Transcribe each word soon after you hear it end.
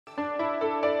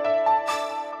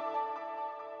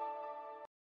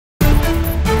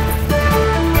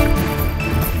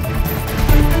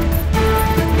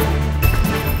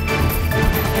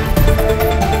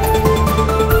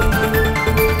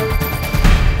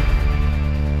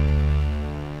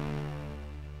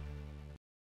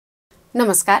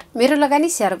नमस्कार, मेरो लगानी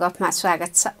शेयरगफमा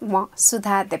स्वागत छ। म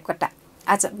सudhadevkota।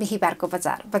 आज बिहीबारको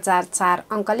बजार 4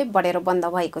 अङ्कले बढेर बन्द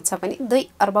भएको छ भने 2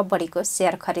 अर्ब बढीको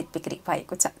शेयर खरिद बिक्री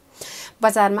भएको छ।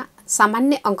 बजारमा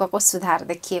सामान्य अङ्कको सुधार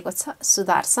देखिएको छ।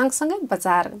 सुधार सँगसँगै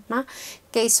बजारमा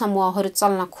केही समूहहरू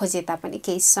चल्न खोजे तापनि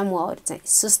केही समूहहरू चाहिँ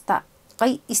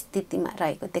सुस्तकै स्थितिमा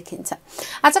रहेको देखिन्छ।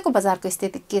 आजको बजारको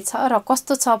स्थिति के छ र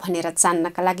कस्तो छ भनेर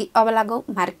जान्नका लागि अब लागौँ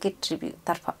मार्केट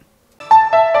रिभ्यूतर्फ।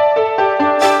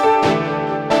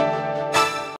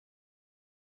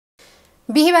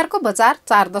 बिहीबारको बजार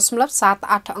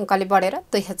 4.78 अङ्कले बढेर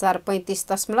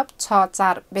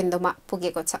 2035.64 बिन्दुमा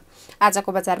पुगेको छ।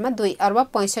 आजको बजारमा 2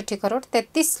 अर्ब 65 करोड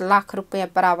 33 लाख रुपियाँ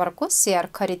बराबरको शेयर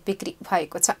खरिद बिक्री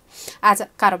भएको छ। आज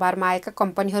कारोबारमा आएका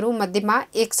कम्पनीहरू मध्येमा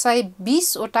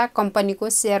 120 वटा कम्पनीको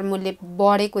शेयर मूल्य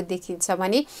बढेको देखिन्छ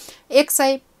भने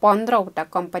 115 वटा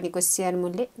कम्पनीको शेयर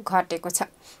मूल्य घटेको छ।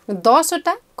 10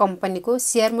 वटा कम्पनीको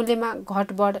शेयर मूल्यमा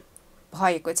घटबढ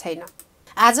भएको छैन।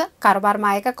 आज कारोबारमा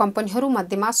आएका कम्पनीहरू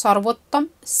मध्येमा सर्वोत्तम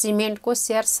सिमेन्टको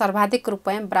शेयर सर्वाधिक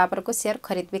रुपियाँ बराबरको शेयर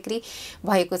खरिद बिक्री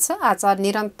भएको छ। आज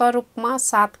निरन्तर रूपमा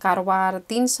 7 कारोबार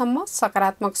दिनसम्म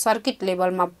सकारात्मक सर्किट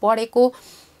लेभलमा बढेको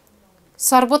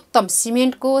सर्वोत्तम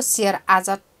सिमेन्टको शेयर आज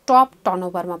टप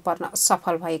टर्नओभरमा पर्न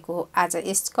सफल भएको हो। आज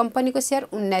यस कम्पनीको शेयर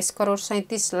 19 करोड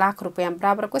 37 लाख रुपियाँ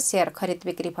बराबरको शेयर खरिद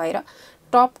बिक्री भएर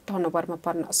टप टर्नओभरमा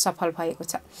पर्न सफल भएको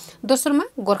छ। दोस्रोमा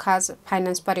गोर्खाज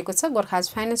फाइनेन्स परेको छ। गोर्खाज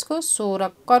फाइनेन्सको 16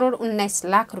 करोड 19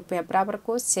 लाख रुपियाँ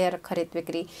बराबरको शेयर खरिद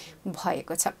बिक्री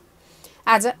भएको छ।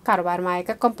 आज कारोबारमा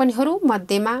आएका कम्पनीहरू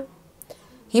मध्येमा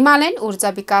हिमालयन ऊर्जा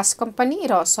विकास कम्पनी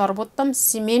र सर्वोत्तम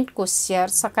सिमेन्टको शेयर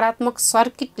सकारात्मक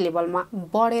सर्किट लेभलमा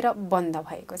बढेर बन्द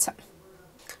भएको छ।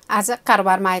 आज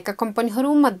कारोबारमा आएका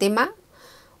कम्पनीहरू मध्येमा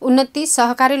उन्नति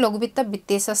सहकारी लघुवित्त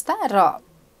वित्तीय संस्था र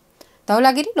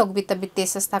धौलागिरी लघुवित्त वित्तीय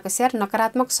संस्थाको शेयर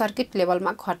नकारात्मक सर्किट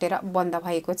लेभलमा घटेर बन्द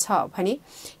भएको छ भने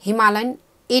हिमालयन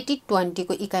 8020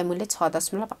 को इकाइ मूल्य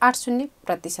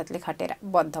 6.80% घटेर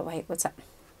बन्द भएको छ।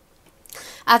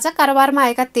 आज कारोबारमा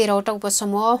आएका 13 वटा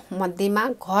उपसमूह मध्येमा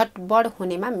घटबढ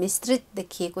हुनेमा मिश्रित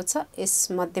देखिएको छ। यस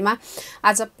मध्येमा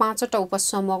आज 5 वटा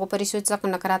उपसमूहको परिसूचक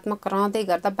नकारात्मक रहँदै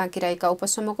गर्दा बाँकी रहेका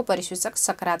उपसमूहको परिसूचक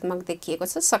सकारात्मक देखिएको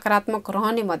छ। सकारात्मक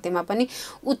रहने मध्येमा पनि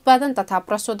उत्पादन तथा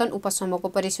प्रशोधन उपसमूहको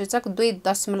परिसूचक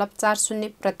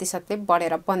 2.40% ले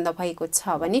बढेर बन्द भएको छ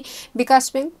भने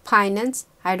विकास बैंक, फाइनेन्स,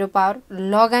 हाइड्रोपावर,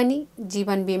 लगानी,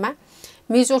 जीवन बीमा,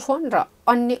 म्युचुअल फन्ड र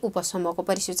अन्य उपसमूहको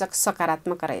परिसूचक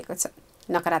सकारात्मक रहेको छ।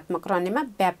 नकारात्मक रहनेमा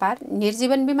व्यापार,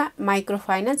 निर्जीवन बीमा, माइक्रो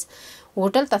फाइनेन्स,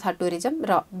 होटल तथा टुरिज्म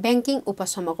र ब्याङ्किङ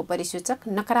उपसमूहको परिसूचक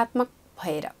नकारात्मक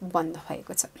भएर बन्द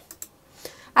भएको छ।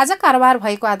 आज कारोबार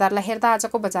भएको आधारलाई हेर्दा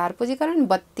आजको बजार पुँजीकरण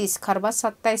 32 खर्ब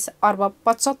 27 अर्ब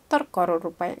 75 करोड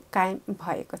रुपियाँ कायम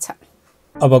भएको छ।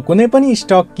 अब कुनै पनि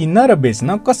स्टक किन्न र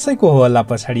बेच्न कसैको हवाला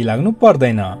पछाडि लाग्नु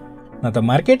पर्दैन, न त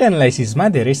मार्केट एनालाइसिसमा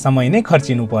धेरै समय नै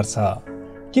खर्चिनु पर्छ।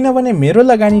 किनभने मेरो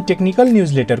लगानी टेक्निकल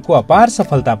न्युजलेटरको अपार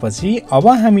सफलतापछि अब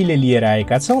हामीले लिएर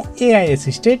आएका छौं एआई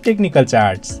एसिस्टेड टेक्निकल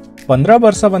चार्ट्स। 15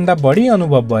 वर्षभन्दा बढी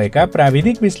अनुभव भएका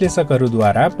प्राविधिक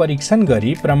विश्लेषकहरूद्वारा परीक्षण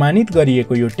गरी प्रमाणित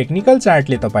गरिएको यो टेक्निकल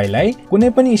चार्टले तपाईलाई कुनै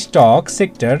पनि स्टक,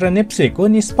 सेक्टर र नेप्सेको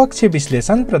निष्पक्ष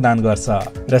विश्लेषण प्रदान गर्छ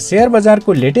र शेयर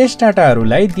बजारको लेटेस्ट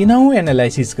डाटाहरूलाई दिनहुँ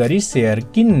एनालाइसिस गरी शेयर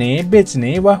किन्ने,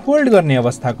 बेच्ने वा होल्ड गर्ने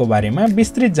अवस्थाको बारेमा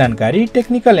विस्तृत जानकारी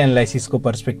टेक्निकल एनालाइसिसको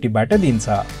पर्सपेक्टिभबाट दिन्छ।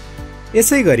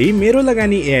 यसैगरी मेरो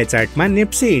लगानी एआई चार्टमा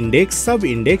नेप्से इन्डेक्स, सब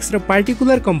इन्डेक्स र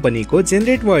पार्टिकुलर कम्पनीको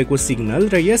जेनेरेट भएको सिग्नल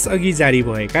र यस अघि जारी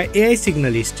भएका एआई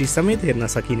सिग्नल हिस्ट्री समेत हेर्न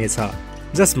सकिनेछ,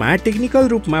 जसमा टेक्निकल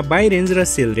रूपमा बाई रेन्ज र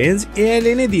सेल रेन्ज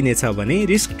एआईले नै दिनेछ भने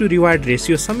रिस्क टु रिवार्ड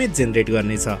रेसियो समेत जेनेरेट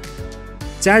गर्नेछ।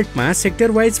 चार्टमा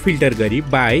सेक्टर वाइज फिल्टर गरी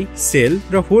बाई, सेल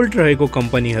र होल्ड रहेको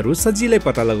कम्पनीहरू सजिलै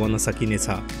पत्ता लगाउन सकिनेछ।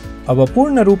 अब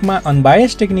पूर्ण रूपमा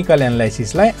अनबायस्ड टेक्निकल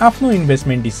एनालाइसिसलाई आफ्नो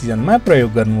इन्भेस्टमेन्ट डिसिजनमा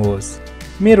प्रयोग गर्नुहोस्।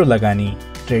 मेरो लगानी,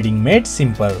 ट्रेडिङ मेड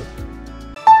सिम्पल।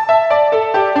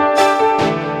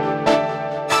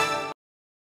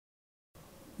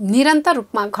 निरन्तर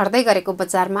रूपमा घट्दै गरेको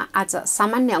बजारमा आज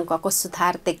सामान्य अङ्कको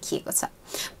सुधार देखिएको छ।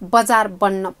 बजार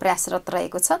बढ्न प्रयासरत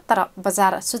रहेको छ, तर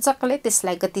बजार सूचकले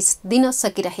त्यसलाई गति दिन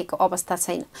सकिरहेको अवस्था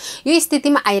छैन। यो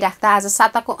स्थितिमा आइराख्दा आज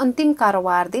साताको अन्तिम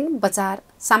कारोबार दिन बजार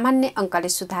सामान्य अङ्कले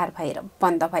सुधार भएर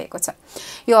बन्द भएको छ।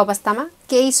 यो अवस्थामा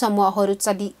केही समूहहरू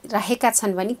चलिरहेका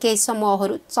छन् भने केही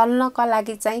समूहहरू चल्नका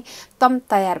लागि चाहिँ तम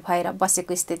तयार भएर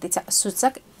बसेको स्थिति छ।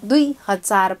 सूचक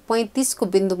 2035 को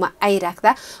बिन्दुमा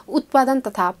आइराख्दा उत्पादन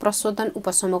तथा प्रशोधन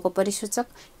उपसमूहको परिसूचक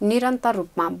निरन्तर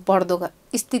रूपमा बढ्दो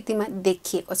स्थितिमा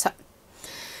देखिएको छ।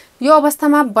 यो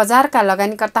अवस्थामा बजारका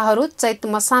लगानीकर्ताहरू चैत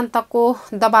मसान्तको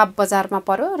दबाव बजारमा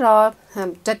पर्यो र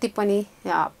जति पनि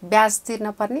ब्याज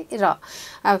तिर्न पर्ने र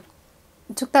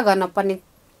चुक्ता गर्न पर्ने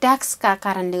ट्याक्सका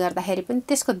कारणले गर्दाखेरि पनि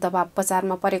त्यसको दबाब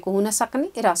बजारमा परेको हुन सक्ने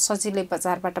र सजिलै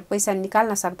बजारबाट पैसा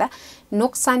निकाल्न सक्दा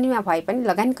नोक्सानीमा भए पनि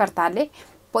लगानीकर्ताले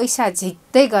पैसा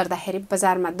झिक्दै गर्दाखेरि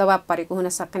बजारमा दबाब परेको हुन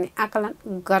सक्ने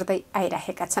आकलन गर्दै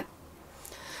आइरहेका छन्।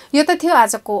 यो त थियो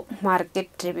आजको मार्केट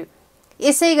रिभ्यू।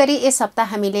 यसै गरी यस हप्ता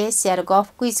हामीले शेयरगफ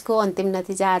क्विजको अन्तिम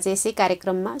नतिजा आज यसै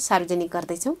कार्यक्रममा सार्वजनिक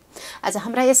गर्दैछौँ। आज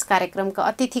हाम्रा यस कार्यक्रमका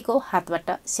अतिथिको हातबाट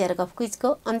शेयरगफ क्विजको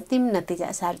अन्तिम नतिजा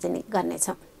सार्वजनिक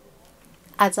गर्नेछौँ।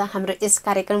 आज हाम्रो यस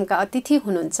कार्यक्रमका अतिथि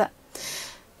हुनुहुन्छ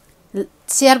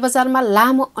शेयर बजारमा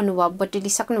लामो अनुभव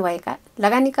बटुलिसक्नुभएका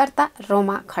लगानीकर्ता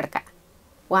रमा खड्का।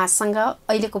 उहाँसँग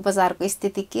अहिलेको बजारको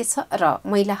स्थिति के छ र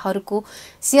महिलाहरूको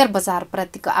शेयर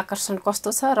बजारप्रतिको आकर्षण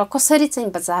कस्तो छ र कसरी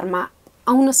चाहिँ बजारमा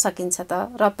आउन सकिन्छ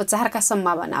त र बजारका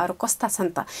सम्भावनाहरू कस्ता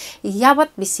छन् त,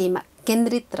 यावत विषयमा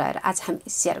केन्द्रित रहेर आज हामी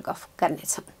शेयरगफ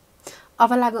गर्नेछौँ। अब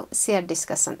लागौँ शेयर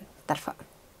डिस्कसनतर्फ।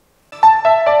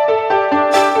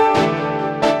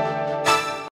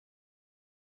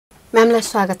 म्यामलाई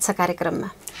स्वागत छ कार्यक्रममा।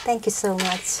 Thank you so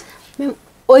much. Ma'am,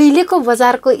 अहिलेको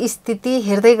बजारको स्थिति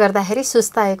हेर्दै गर्दाखेरि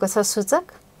सुस्ताएको छ सूचक,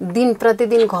 दिन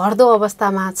प्रतिदिन घट्दो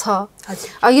अवस्थामा छ।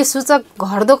 यो सूचक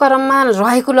घट्दो क्रममा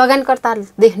रहेको लगानीकर्ता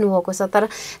देख्नुभएको छ,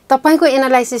 तर तपाईँको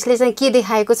एनालाइसिसले चाहिँ के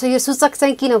देखाएको छ? यो सूचक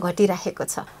चाहिँ किन घटिरहेको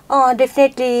छ?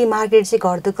 डेफिनेटली मार्केट चाहिँ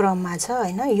घट्दो क्रममा छ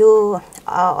होइन। यो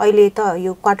अहिले त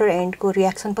यो क्वार्टर एन्डको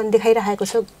रियाक्सन पनि देखाइरहेको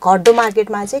छ। घट्दो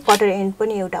मार्केटमा चाहिँ क्वार्टर एन्ड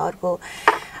पनि एउटा अर्को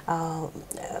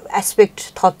एस्पेक्ट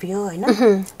थपियो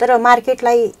होइन। तर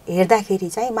मार्केटलाई हेर्दाखेरि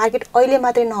चाहिँ मार्केट अहिले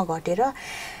मात्रै नघटेर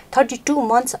 32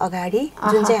 मन्थ्स अगाडि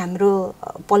जुन चाहिँ हाम्रो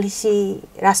पोलिसी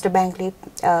राष्ट्र ब्याङ्कले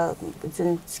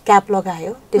जुन क्याप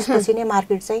लगायो त्यसपछि नै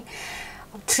मार्केट चाहिँ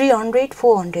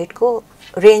 300-400 को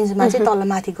रेन्जमा चाहिँ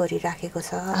तलमाथि गरिराखेको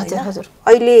छ।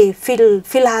 अहिले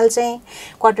फिलहाल चाहिँ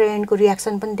क्वार्टर एन्डको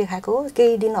रियाक्सन पनि देखाएको हो।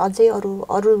 केही दिन अझै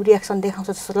अरू रियाक्सन देखाउँछ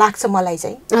जस्तो लाग्छ मलाई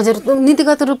चाहिँ। हजुर,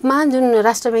 नीतिगत रूपमा जुन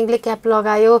राष्ट्र ब्याङ्कले क्याप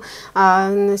लगायो,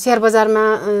 शेयर बजारमा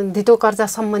धितो कर्जा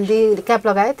सम्बन्धी क्याप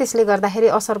लगायो, त्यसले गर्दाखेरि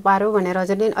असर पार्यो भनेर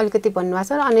हजुरले अलिकति भन्नुभएको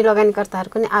छ र अनि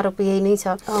लगानीकर्ताहरूको नि आरोप यही नै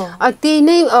छ। त्यही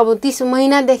नै अब 30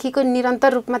 महिनादेखिको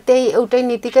निरन्तर रूपमा त्यही एउटै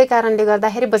नीतिकै कारणले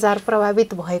गर्दाखेरि बजार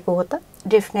प्रभावित भएको हो त?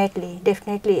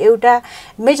 डेफिनेटली एउटा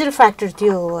मेजर फ्याक्टर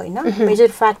त्यो हो होइन। मेजर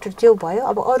फ्याक्टर त्यो भयो।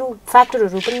 अब अरू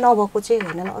फ्याक्टरहरू पनि नभएको चाहिँ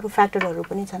होइन, अरू फ्याक्टरहरू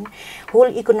पनि छन्। होल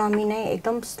इकोनोमी नै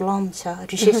एकदम स्लम छ,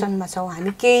 रिसेसनमा छौँ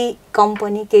हामी। केही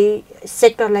कम्पनी केही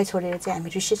सेक्टरलाई छोडेर चाहिँ हामी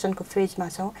रिसेसनको फेजमा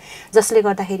छौँ, जसले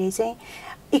गर्दाखेरि चाहिँ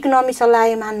इकोनोमी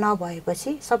चलायमान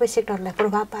नभएपछि सबै सेक्टरलाई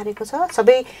प्रभाव पारेको छ।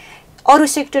 सबै अरू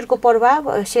सेक्टरको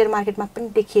प्रभाव शेयर मार्केटमा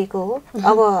पनि देखिएको हो।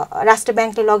 अब राष्ट्र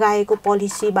ब्याङ्कले लगाएको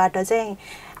पोलिसीबाट चाहिँ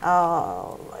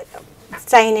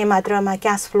चाहिने मात्रामा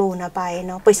क्यास फ्लो हुन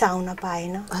पाएन, पैसा आउन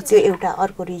पाएन, त्यो एउटा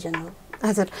अर्को रिजन हो।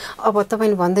 हजुर, अब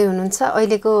तपाईँले भन्दै हुनुहुन्छ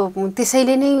अहिलेको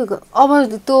त्यसैले नै अब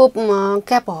त्यो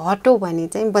क्याप हट्यो भने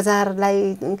चाहिँ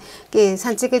बजारलाई के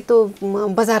साँच्चैकै त्यो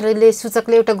बजारले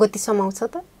सूचकले एउटा गति समाउँछ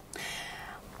त?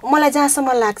 मलाई जहाँसम्म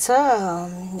लाग्छ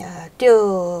त्यो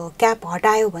क्याप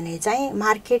हटायो भने चाहिँ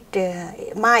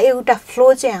मार्केटमा एउटा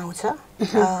फ्लो चाहिँ आउँछ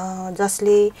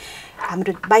जसले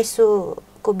हाम्रो 2200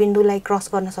 को बिन्दुलाई क्रस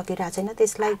गर्न सकिरहेको छैन,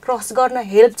 त्यसलाई क्रस गर्न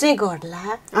हेल्प चाहिँ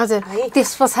गर्ला। हजुर,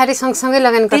 त्यस पछाडि सँगसँगै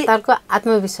लगानीकर्ताहरूको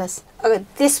आत्मविश्वास,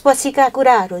 त्यसपछिका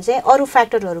कुराहरू चाहिँ अरू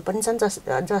फ्याक्टरहरू पनि छन्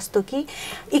जस्तो कि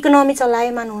इकोनोमी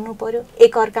चलायमान हुनु पर्यो,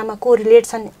 एकअर्कामा कोरिलेट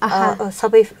छन्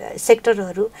सबै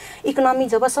सेक्टरहरू। इकोनोमी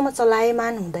जबसम्म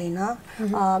चलायमान हुँदैन,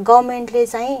 गभर्मेन्टले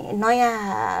चाहिँ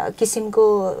नयाँ किसिमको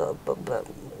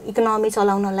इकोनोमी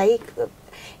चलाउनलाई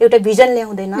एउटा भिजन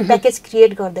ल्याउँदैन, प्याकेज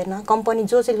क्रिएट गर्दैन। कम्पनी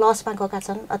जो चाहिँ लसमा गएका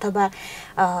छन् अथवा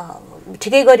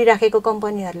ठिकै गरिराखेको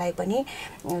कम्पनीहरूलाई पनि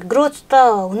ग्रोथ त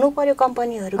हुनु पर्यो,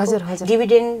 कम्पनीहरूको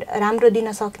डिभिडेन्ड राम्रो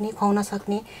दिन सक्ने, खुवाउन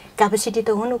सक्ने क्यापेसिटी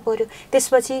त हुनु पर्यो।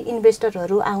 त्यसपछि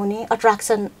इन्भेस्टरहरू आउने,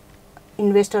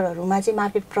 इन्भेस्टरहरूमा चाहिँ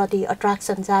मार्केटप्रति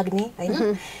अट्र्याक्सन जाग्ने होइन,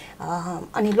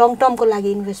 अनि लङ टर्मको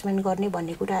लागि इन्भेस्टमेन्ट गर्ने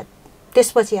भन्ने कुरा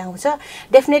त्यसपछि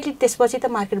आउँछ। डेफिनेटली त्यसपछि त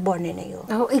मार्केट बढ्ने नै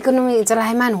हो। इकोनोमी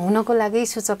चलायमान हुनको लागि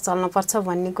सूचक चल्नुपर्छ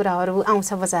भन्ने कुराहरू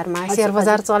आउँछ बजारमा। शेयर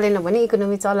बजार चलेन भने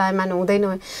इकोनोमी चलायमान हुँदैन।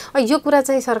 यो कुरा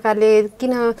चाहिँ सरकारले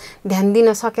किन ध्यान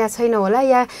दिन सकेका छैन होला,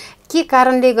 या के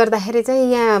कारणले गर्दाखेरि चाहिँ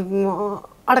यहाँ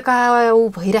अड्काउ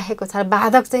भइरहेको छ,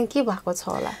 बाधक चाहिँ के भएको छ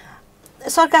होला?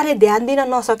 सरकारले ध्यान दिन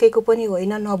नसकेको पनि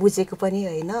होइन, नबुझेको पनि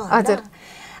होइन। हजुर,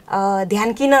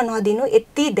 ध्यान किन नदिनु,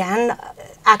 यति ध्यान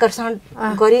आकर्षण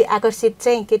गरी आकर्षित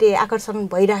चाहिँ के अरे आकर्षण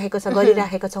भइरहेको छ,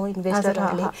 गरिराखेका छौँ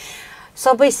इन्भेस्टरहरूले।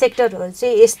 सबै सेक्टरहरू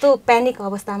चाहिँ यस्तो प्यानिक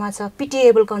अवस्थामा छ,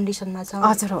 पिटिएबल कन्डिसनमा छ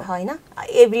होइन।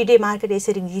 एभ्रिडे मार्केट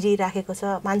यसरी गिरिराखेको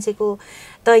छ, मान्छेको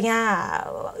त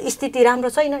यहाँ स्थिति राम्रो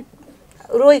छैन।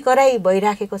 रोइ कराई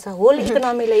भइराखेको छ होल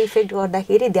इकोनोमीलाई इफेक्ट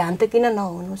गर्दाखेरि ध्यान त किन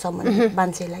नहुनु सम्बन्धित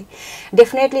मान्छेलाई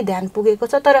डेफिनेटली ध्यान पुगेको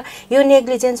छ तर यो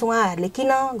नेग्लिजेन्स उहाँहरूले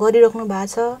किन गरिराख्नु भएको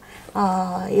छ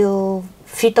यो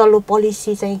फितलो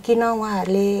पोलिसी चाहिँ किन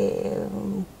उहाँहरूले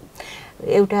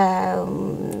एउटा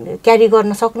क्यारी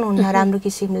गर्न सक्नुहुन्न राम्रो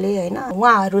किसिमले हैन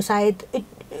उहाँहरू सायद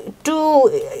टु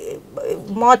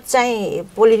मच चाहिँ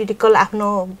पोलिटिकल आफ्नो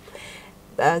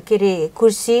के रे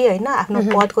कुर्सी हैन आफ्नो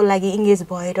पदको लागि इन्गेज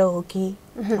भएर हो कि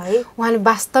है उहाँले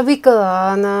वास्तविक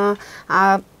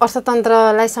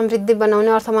अर्थतन्त्रलाई समृद्धि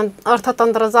बनाउने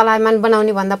अर्थतन्त्र चलायमान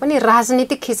बनाउने भन्दा पनि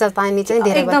राजनीतिक खिचातानी चाहिँ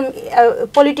धेरै एकदम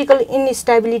पोलिटिकल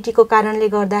इनस्टेबिलिटीको कारणले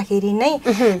गर्दाखेरि नै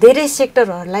धेरै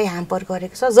सेक्टरहरूलाई ह्याम्पर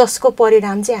गरेको छ जसको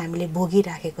परिणाम चाहिँ हामीले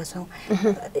भोगिराखेको छौं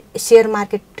शेयर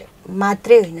मार्केट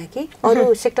मात्रै होइन कि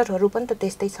अरु सेक्टरहरू पनि त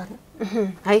त्यस्तै छन्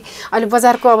है अहिले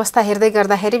बजारको अवस्था हेर्दै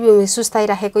गर्दाखेरि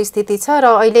सुस्ताइराखेको स्थिति छ र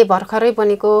अहिले भर्खरै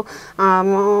बनेको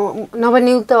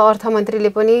नवनियुक्त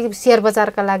अर्थमन्त्रीले पनि शेयर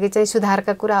बजारका लागि चाहिँ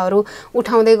सुधारका कुराहरू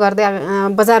उठाउँदै गर्दै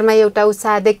बजारमा एउटा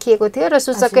उत्साह देखिएको थियो र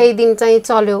सूचकै दिन चाहिँ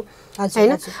चल्यो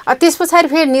हैन त्यसपछि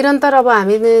फेरि निरन्तर अब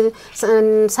हामी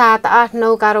 7 8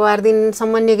 9 कारोबार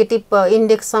दिनसम्म नेगेटिभ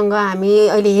इन्डेक्ससँग हामी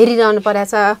अहिले हेरिरहनु परेको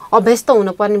छ अभ्यस्त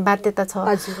हुनुपर्ने बाध्यता छ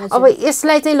अब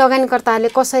यसलाई चाहिँ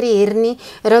लगानीकर्ताहरूले कसरी हेर्ने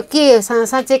र के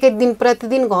साँच्चैकै दिन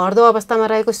प्रतिदिन घट्दो अवस्थामा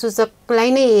रहेको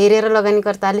सूचकलाई नै हेरेर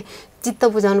लगानीकर्ताहरूले चित्त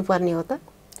बुझाउनु पर्ने हो त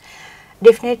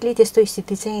डेफिनेटली त्यस्तो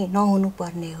स्थिति चाहिँ नहुनु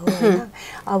पर्ने हो हैन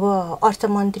अब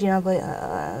अर्थमन्त्री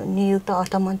नियुक्त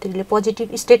अर्थमन्त्रीले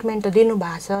पोजिटिभ स्टेटमेन्ट त दिनु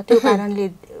भएको छ त्यो कारणले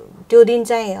त्यो दिन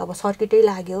चाहिँ अब सर्किटै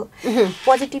लाग्यो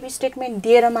पोजिटिभ स्टेटमेन्ट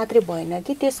दिएर मात्रै भएन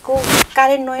कि त्यसको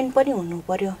कार्यान्वयन पनि हुनु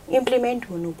पर्यो इम्प्लिमेन्ट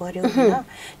हुनु पर्यो हैन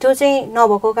त्यो चाहिँ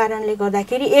नभएको कारणले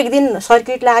गर्दाखेरि एक दिन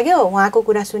सर्किट लाग्यो उहाँको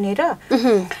कुरा सुनेर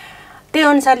त्यही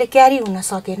अनुसारले क्यारी हुन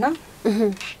सकेन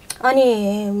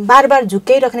अनि बार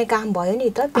झुक्कै राख्ने काम भयो नि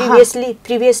त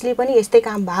प्रिभियसली पनि यस्तै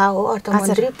काम भयो हो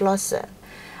अर्थमन्त्री प्लस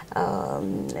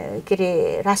के रे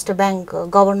राष्ट्र बैंक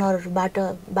गभर्नरबाट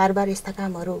बार यस्ता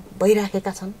कामहरू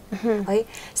भइराखेका छन् है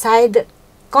सायद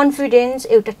कन्फिडेन्स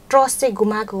एउटा ट्रस्ट चाहिँ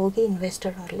गुमाएको हो कि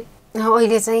इन्भेस्टरहरूले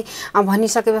अहिले चाहिँ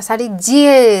भनिसकेपछि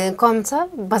जे कम छ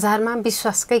बजारमा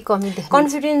विश्वासकै कमी देख्छ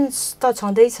कन्फिडेन्स त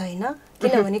छँदै छैन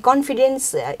किनभने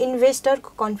कन्फिडेन्स इन्भेस्टरको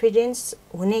कन्फिडेन्स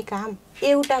हुने काम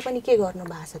एउटा पनि के गर्नु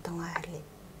भएको छ त उहाँहरूले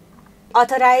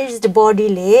अथराइज्ड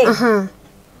बडीले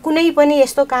कुनै पनि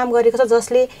यस्तो काम गरेको छ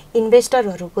जसले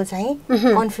इन्भेस्टरहरूको चाहिँ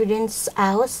कन्फिडेन्स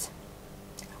आओस्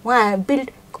उहाँ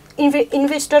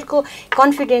इन्भेस्टरको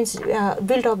कन्फिडेन्स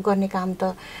बिल्ड अप गर्ने काम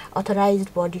त अथराइज्ड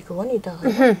बडीको हो नि त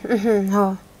हो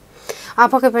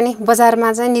पक्कै पनि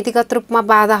बजारमा चाहिँ नीतिगत रूपमा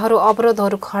बाधाहरू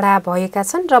अवरोधहरू खडा भएका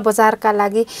छन् र बजारका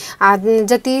लागि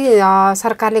जति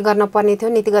सरकारले गर्न पर्ने थियो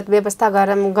नीतिगत व्यवस्था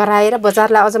गराएर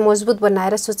बजारलाई अझ मजबुत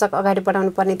बनाएर सूचक अगाडि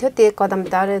बढाउनु पर्ने थियो त्यो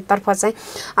कदमतर्फ चाहिँ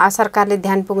सरकारले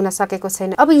ध्यान पुग्न सकेको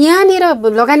छैन अब यहाँनिर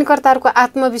लगानीकर्ताहरूको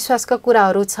आत्मविश्वासका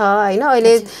कुराहरू छ हैन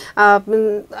अहिले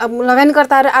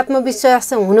लगानीकर्ताहरू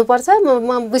आत्मविश्वास हुनुपर्छ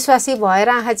विश्वासी भएर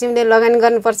आँखा चिम्ले लगानी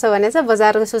गर्नुपर्छ भने चाहिँ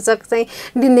बजारको सूचक चाहिँ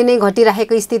दिनदिनै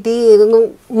घटिरहेको स्थिति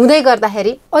हुँदै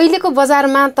गर्दाखेरि अहिलेको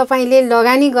बजारमा तपाईले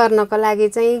लगानी गर्नको लागि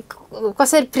चाहिँ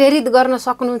कसरी प्रेरित गर्न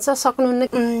सक्नुहुन्न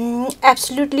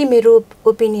एब्सोल्युटली मेरो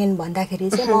ओपिनियन भन्दाखेरि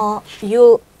चाहिँ म यो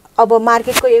अब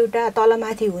मार्केटको एउटा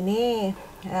तलमाथि हुने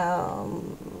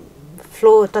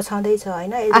फ्लो त छँदैछ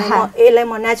हैन यसलाई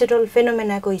म नेचुरल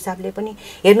फेनोमेनाको हिसाबले पनि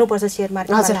हेर्नुपर्छ शेयर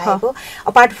मार्केटमा आएको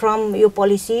अपार्ट फ्रम यो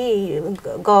पोलिसी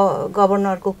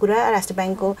गभर्नरको कुरा राष्ट्र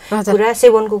बैंकको कुरा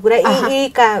सेभनको कुरा यी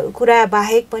कुरा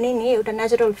बाहेक पनि नि एउटा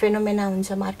नेचुरल फेनोमेना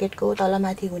हुन्छ मार्केटको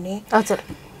तलमाथि हुने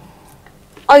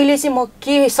अहिले चाहिँ म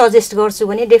के सजेस्ट गर्छु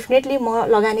भने डेफिनेटली म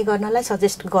लगानी गर्नलाई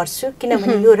सजेस्ट गर्छु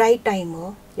किनभने यो राइट टाइम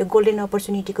हो यो गोल्डन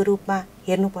अपर्च्युनिटीको रूपमा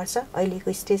हेर्नुपर्छ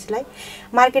अहिलेको स्टेजलाई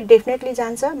मार्केट डेफिनेटली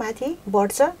जान्छ माथि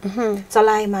बढ्छ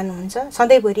चलायमान हुन्छ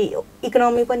सधैँभरि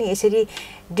इकोनोमी पनि यसरी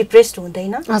डिप्रेस्ड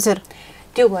हुँदैन हजुर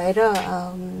त्यो भएर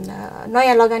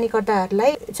नयाँ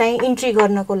लगानीकर्ताहरूलाई चाहिँ इन्ट्री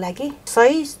गर्नको लागि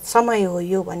सही समय हो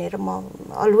यो भनेर म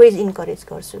अलवेज इन्करेज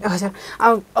गर्छु हजुर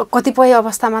अब कतिपय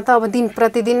अवस्थामा त अब दिन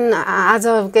प्रतिदिन आज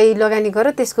केही लगानी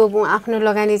गर्यो त्यसको आफ्नो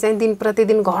लगानी चाहिँ दिन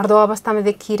प्रतिदिन घट्दो अवस्थामा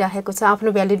देखिरहेको छ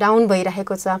आफ्नो भ्यालु डाउन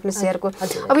भइरहेको छ आफ्नो शेयरको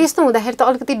अब यस्तो हुँदाखेरि त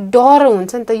अलिकति डर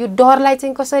हुन्छ नि त यो डरलाई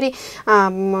चाहिँ कसरी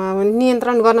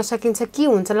नियन्त्रण गर्न सकिन्छ के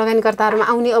हुन्छ लगानीकर्ताहरुमा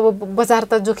आउने अब बजार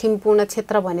त जोखिमपूर्ण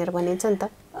क्षेत्र भनेर भनिन्छ नि त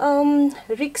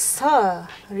रिस्क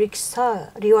छ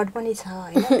रिवार्ड पनि छ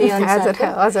हैन त्यही अनुसार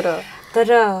हजुर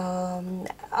तर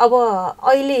अब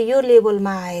अहिले यो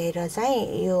लेभलमा आएर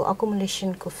चाहिँ यो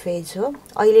अकुमुलेसनको फेज हो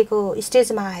अहिलेको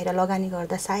स्टेजमा आएर लगानी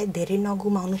गर्दा सायद धेरै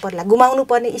नगुमाउनु पर्ला गुमाउनु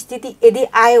पर्ने स्थिति यदि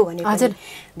आयो भने पनि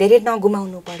धेरै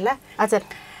नगुमाउनु पर्ला हजुर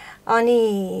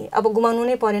अनि अब गुमाउनु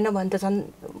नै परेन भने त झन्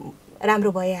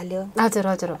राम्रो भइहाल्यो। हजुर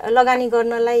हजुर लगानी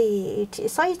गर्नलाई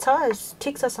सही छ,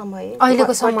 ठिक छ समय। अहिलेको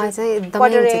समय चाहिँ एकदमै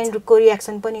क्वार्टर एन्डको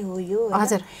रियाक्सन पनि हो यो।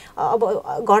 हजुर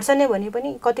अब घट्छ नै भने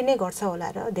पनि कति नै घट्छ होला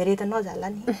र धेरै त नजाला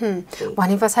नि।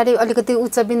 भने पछाडि अलिकति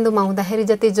उच्च बिन्दुमा हुँदाखेरि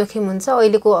जति जोखिम हुन्छ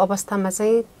अहिलेको अवस्थामा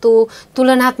चाहिँ त्यो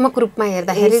तुलनात्मक रूपमा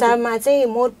हेर्दाखेरि हिसाबमा चाहिँ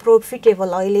मोर प्रोफिटेबल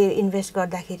अहिले इन्भेस्ट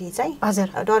गर्दाखेरि चाहिँ।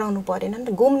 हजुर डराउनु परेन नि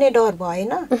त, घुम्ने डर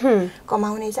भएन,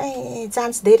 कमाउने चाहिँ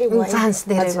चान्स धेरै भयो। चान्स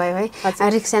धेरै भयो है,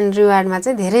 रिस्क एन्ड रिवार्डमा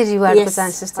चाहिँ धेरै रिवार्डको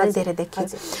चान्सेस चाहिँ धेरै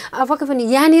देखियो। पक्कै पनि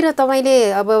यहाँनिर तपाईँले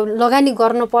अब लगानी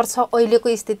गर्नुपर्छ, अहिलेको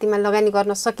स्थितिमा लगानी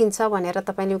गर्न सकिन्छ भनेर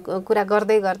तपाईँले कुरा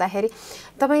गर्दै गर्दाखेरि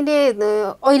तपाईँले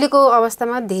अहिलेको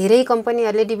अवस्थामा धेरै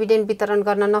कम्पनीहरूले डिभिडेन्ड वितरण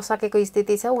गर्न नसकेको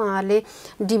स्थिति छ। उहाँहरूले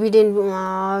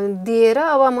डिभिडेन्ड दिएर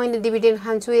अब मैले डिभिडेन्ड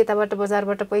खान्छु, यताबाट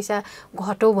बजारबाट पैसा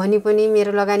घट्यो भने पनि,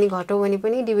 मेरो लगानी घट्यो भने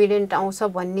पनि डिभिडेन्ड आउँछ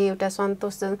भन्ने एउटा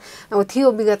सन्तोष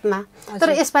थियो विगतमा। तर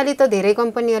यसपालि त धेरै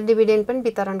कम्पनीहरूले डिभिडेन्ड पनि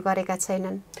वितरण गरेका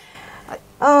छैनन्।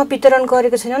 वितरण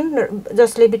गरेको छैनन्,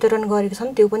 जसले वितरण गरेको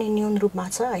छन् त्यो पनि न्यून रूपमा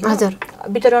छ हैन। हजुर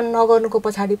वितरण नगर्नुको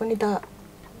पछाडि पनि त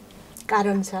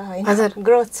कारण छ हैन,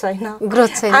 ग्रोथ छैन,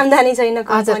 आम्दानी छैन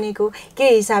कम्पनीको,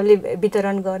 के हिसाबले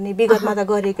वितरण गर्ने, विगतमा त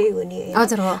गरेकै हो नि।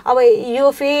 अब यो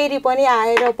फेरि पनि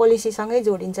आएर पोलिसीसँगै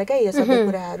जोडिन्छ क्या यो सबै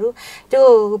कुराहरू। त्यो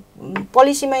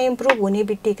पोलिसीमा इम्प्रुभ हुने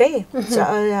बित्तिकै,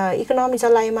 इकोनोमी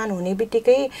चलायमान हुने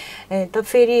बित्तिकै त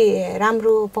फेरि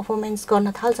राम्रो पर्फर्मेन्स गर्न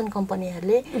थाल्छन्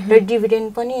कम्पनीहरूले र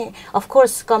डिभिडेन्ड पनि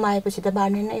अफकोर्स कमाएपछि त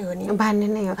बाँड्ने नै हो नि। बाँड्ने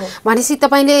नै हो भनेपछि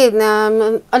तपाईँले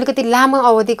अलिकति लामो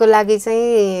अवधिको लागि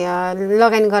चाहिँ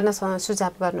लगानी गर्न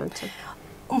सुझाव गर्नुहुन्छ?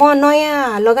 म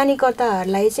नयाँ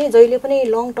लगानीकर्ताहरूलाई चाहिँ जहिले पनि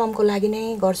लङ टर्मको लागि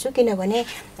नै गर्छु, किनभने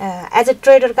एज अ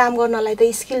ट्रेडर काम गर्नलाई त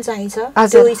स्किल चाहिन्छ।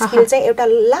 त्यो स्किल चाहिँ एउटा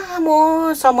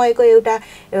लामो समयको एउटा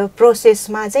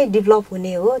प्रोसेसमा चाहिँ डेभलप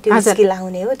हुने हो, त्यो स्किल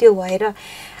आउने हो। त्यो भएर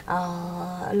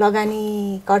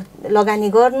लगानी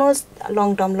गर्नुहोस्, लङ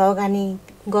टर्म लगानी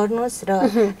गर्नुहोस् र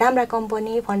राम्रा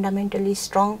company, fundamentally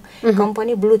strong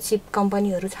company, blue cheap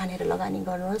कम्पनीहरू छानेर लगानी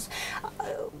गर्नुहोस्।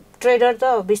 ट्रेडर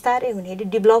त बिस्तारै हुने,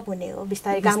 डेभलप हुने हो,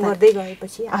 बिस्तारै काम गर्दै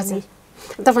गएपछि।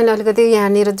 तपाईँले अलिकति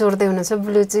यहाँनिर जोड्दै हुनुहुन्छ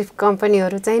ब्लू चिप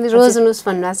कम्पनीहरू चाहिँ रोज्नुहोस्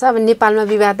भन्नुभएको छ। अब नेपालमा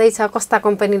विवादै छ कस्ता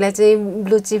कम्पनीलाई चाहिँ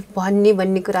ब्लू चिप भन्ने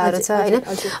कुराहरू छ होइन।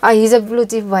 हिजो ब्लू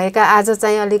चिप भएका आज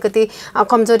चाहिँ अलिकति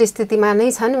कमजोर स्थितिमा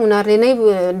नै छन्, उनीहरूले नै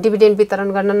डिभिडेन्ड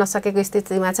वितरण गर्न नसकेको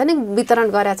स्थितिमा छ नि,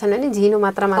 वितरण गरेका छन् भने झिनो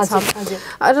मात्रामा छ।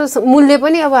 र मूल्य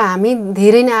पनि अब हामी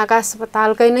धेरै नै आकाश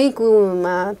पातालकै नै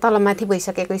तलमाथि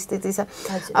भइसकेको स्थिति छ।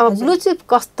 अब ब्लू चिप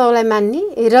कस्तोलाई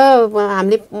मान्ने र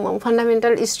हामीले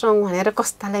फन्डामेन्टल स्ट्रङ भनेर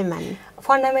कस्तालाई मान्ने?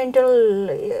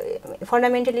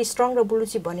 फन्डामेन्टली स्ट्रङ र ब्लू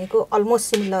चिप भनेको अलमोस्ट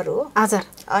सिमिलर हो।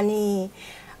 हजुर। अनि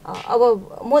अब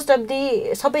मोस्ट अफ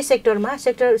दि सबै सेक्टरमा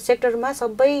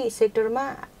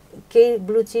केही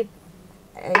ब्लू चिप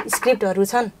स्क्रिप्टहरू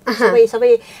छन्।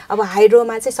 सबै अब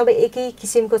हाइड्रोमा चाहिँ सबै एकै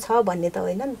किसिमको छ भन्ने त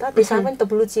होइन नि त, त्यसमा पनि त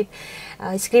ब्लू चिप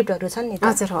स्क्रिप्टहरू छन् नि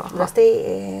त। जस्तै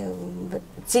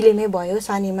चिलेमै भयो,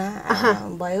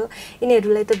 सानीमा भयो,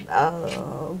 यिनीहरूलाई त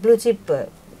ब्लू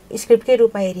चिप स्क्रिप्टकै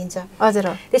रूपमा हेरिन्छ। हजुर।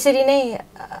 त्यसरी नै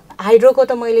हाइड्रोको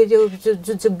त मैले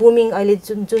त्यो बुमिङ अहिले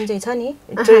जुन चाहिँ छ नि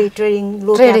ट्रेडिङ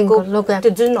लोकको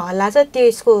त्यो जुन हल्ला छ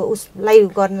त्यसको उसलाई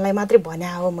गर्नलाई मात्रै भने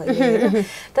हो मैले।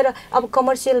 तर अब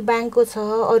कमर्सियल ब्याङ्कको छ,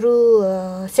 अरू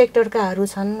सेक्टरकाहरू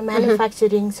छन्,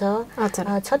 म्यानुफ्याक्चरिङ छ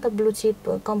त ब्लू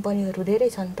चिप कम्पनीहरू धेरै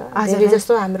छन् त। धेरै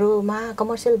जस्तो हाम्रोमा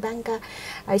कमर्सियल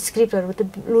ब्याङ्कका स्क्रिप्टहरू त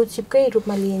ब्लू चिपकै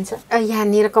रूपमा लिइन्छ।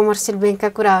 यहाँनिर कमर्सियल ब्याङ्कका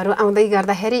कुराहरू आउँदै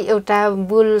गर्दाखेरि एउटा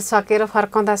बुल सकेर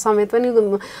फर्काउँदा समेत पनि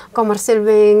कमर्सियल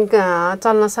ब्याङ्क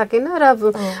चल्न सकेन र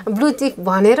ब्लू चिप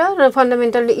भनेर र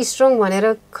फन्डामेन्टली स्ट्रङ भनेर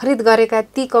खरिद गरेका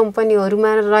ती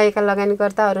कम्पनीहरूमा रहेका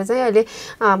लगानीकर्ताहरू चाहिँ अहिले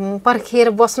पर्खेर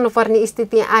बस्नुपर्ने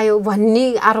स्थिति आयो भन्ने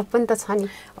आरोप पनि त छ नि।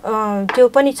 त्यो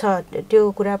पनि छ, त्यो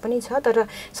कुरा पनि छ। तर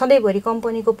सधैँभरि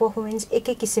कम्पनीको पर्फर्मेन्स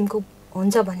एकै किसिमको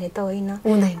हुन्छ भन्ने त होइन।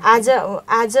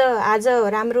 आज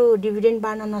राम्रो डिभिडेन्ड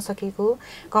बाँड्न नसकेको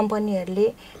कम्पनीहरूले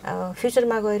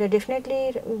फ्युचरमा गएर डेफिनेटली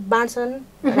बाँड्छन्।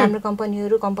 राम्रो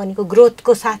कम्पनीहरू कम्पनीको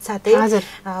ग्रोथको साथसाथै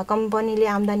कम्पनीले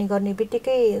आम्दानी गर्ने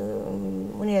बित्तिकै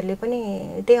उनीहरूले पनि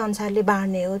त्यही अनुसारले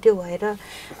बाँड्ने हो। त्यो भएर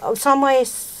समय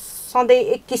सधैँ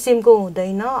एक किसिमको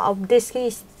हुँदैन। अब देशकै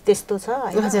त्यस्तो छ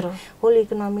होइन, होल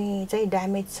इकोनोमी चाहिँ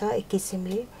ड्यामेज छ, एक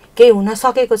किसिमले केही हुन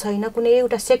सकेको छैन, कुनै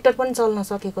एउटा सेक्टर पनि चल्न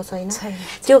सकेको छैन।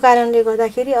 त्यो कारणले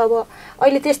गर्दाखेरि अब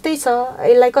अहिले त्यस्तै छ।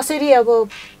 यसलाई कसरी अब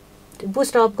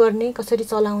बुस्ट अप गर्ने, कसरी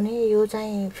चलाउने, यो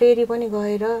चाहिँ फेरि पनि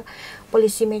गएर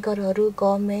पोलिसी मेकरहरू,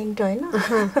 गभर्मेन्ट होइन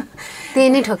त्यही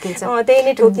नै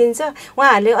ठोकिन्छ।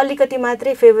 उहाँहरूले अलिकति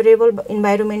मात्रै फेभरेबल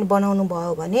इन्भाइरोमेन्ट बनाउनु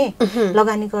भयो भने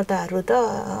लगानीकर्ताहरू त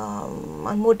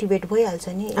मोटिभेट भइहाल्छ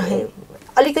नि।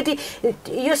 अलिकति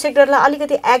यो सेक्टरलाई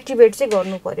अलिकति एक्टिभेट चाहिँ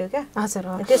गर्नु पर्यो क्या।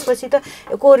 हजुर। त्यसपछि त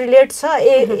कोरिलेट छ,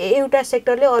 एउटा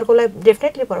सेक्टरले अर्कोलाई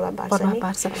डेफिनेटली प्रभाव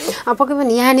पार्छ। पक्कै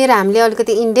पनि यहाँनिर हामीले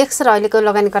अलिकति इन्डेक्स र अहिलेको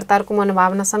लगानीकर्ताहरूको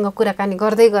मनोभावनासँग कुराकानी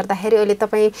गर्दै गर्दाखेरि अहिले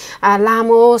तपाईँ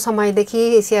लामो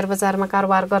समयदेखि सेयर बजारमा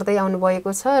कारोबार गर्दै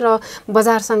आउनुभएको छ र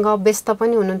बजारसँग व्यस्त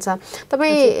पनि हुनुहुन्छ।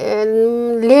 तपाईँ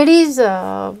लेडिज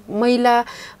महिला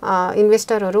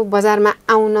इन्भेस्टरहरू बजारमा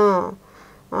आउन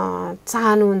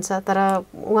चाहनुहुन्छ, तर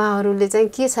उहाँहरूले चाहिँ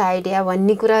के छ आइडिया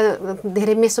भन्ने कुरा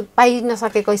धेरै मेसो पाइ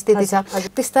नसकेको स्थिति छ।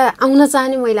 त्यस्ता आउन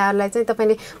चाहने महिलाहरूलाई चाहिँ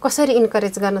तपाईँले कसरी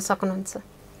इन्करेज गर्न सक्नुहुन्छ?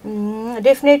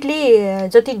 डेफिनेटली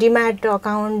जति डिम्याट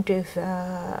अकाउन्ट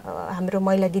हाम्रो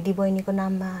महिला दिदीबहिनीको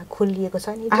नाममा खोलिएको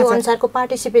छ नि, त्यो अनुसारको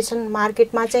पार्टिसिपेसन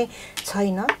मार्केटमा चाहिँ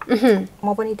छैन। म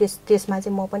पनि त्यसमा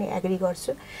चाहिँ म पनि एग्री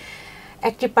गर्छु।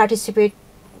 एक्टिभ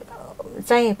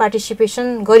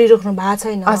पार्टिसिपेसन गरिराख्नु भएको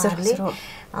छैन उहाँहरूले।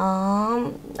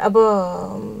 अब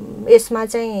यसमा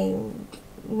चाहिँ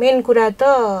मेन कुरा त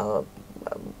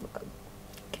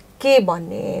के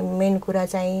भन्ने, मेन कुरा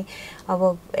चाहिँ अब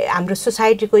हाम्रो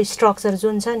सोसाइटीको स्ट्रक्चर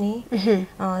जुन छ नि,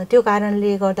 त्यो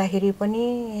कारणले गर्दाखेरि पनि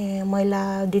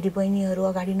महिला दिदीबहिनीहरू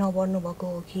अगाडि नबढ्नु भएको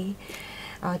हो कि।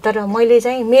 तर मैले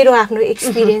चाहिँ मेरो आफ्नो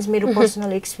एक्सपिरियन्स, मेरो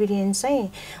पर्सनल एक्सपिरियन्स चाहिँ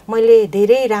मैले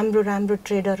धेरै राम्रो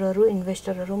ट्रेडरहरू,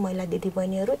 इन्भेस्टरहरू, महिला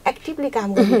दिदीबहिनीहरू एक्टिभली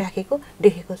काम गरिराखेको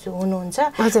देखेको छु हुनुहुन्छ।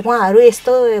 उहाँहरू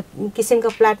यस्तो किसिमको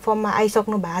प्लेटफर्ममा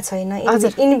आइसक्नु भएको छैन,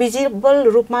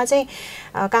 इन्भिजिबल रूपमा चाहिँ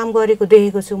काम गरेको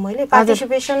देखेको छु मैले।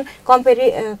 पार्टिसिपेसन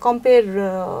कम्पेयर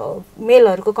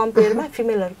मेलहरूको कम्पेयरमा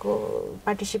फिमेलहरूको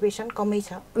पार्टिसिपेसन कमै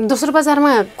छ। दोस्रो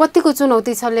बजारमा कतिको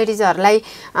चुनौती छ लेडिजहरूलाई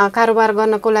कारोबार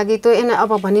गर्नको लागि? त्यो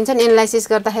अब भनिन्छ नि एनालाइसिस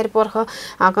गर्दाखेरि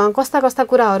कस्ता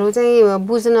कुराहरू चाहिँ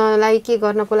बुझ्नलाई के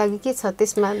गर्नको लागि के छ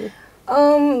त्यसमा?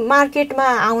 मार्केटमा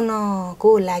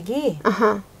आउनको लागि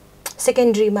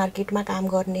सेकेन्डरी मार्केटमा काम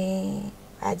गर्ने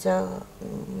एज अ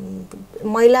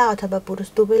महिला अथवा पुरुष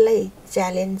दुवैलाई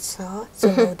च्यालेन्ज छ,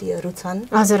 चुनौतीहरू छन्।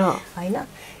 हजुर। होइन,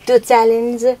 त्यो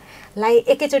च्यालेन्जलाई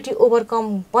एकैचोटि ओभरकम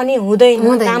पनि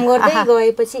हुँदैन। काम गर्दै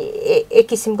गएपछि एक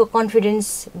किसिमको कन्फिडेन्स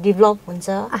डेभलप हुन्छ।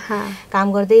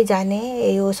 काम गर्दै जाने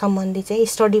यो सम्बन्धी चाहिँ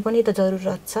स्टडी पनि त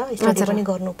जरुरत छ, स्टडी पनि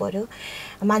गर्नु पर्यो।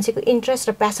 मान्छेको इन्ट्रेस्ट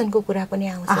र प्यासनको कुरा पनि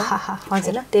आउँछ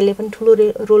होइन, त्यसले पनि ठुलो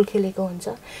रोल खेलेको हुन्छ।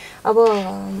 अब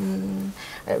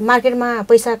मार्केटमा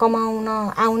पैसा कमाउन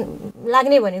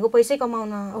लाग्ने भनेको पैसै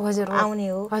कमाउन आउने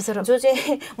हो। जो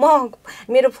चाहिँ म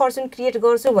मेरो फर्चुन क्रिएट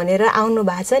गर्छु भनेर आउनु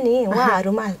भएको छ नि,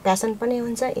 उहाँहरूमा प्यासन पनि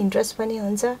हुन्छ, इन्ट्रेस्ट पनि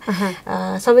हुन्छ,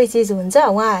 सबै चिज हुन्छ।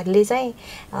 उहाँहरूले चाहिँ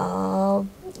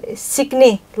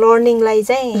सिक्ने लर्निङलाई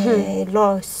चाहिँ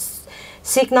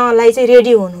सिक्नलाई चाहिँ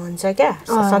रेडी हुनुहुन्छ क्या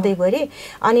सधैँभरि।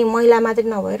 अनि महिला मात्रै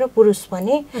नभएर पुरुष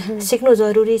पनि सिक्नु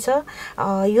जरुरी छ।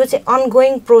 यो चाहिँ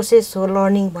अनगोइङ प्रोसेस हो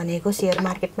लर्निङ भनेको सेयर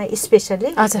मार्केटमा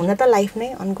स्पेसली। हुन त लाइफ नै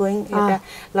अनगोइङ, एउटा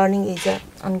learning is a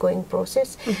ongoing process.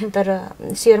 तर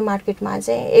सेयर मार्केटमा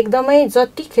चाहिँ एकदमै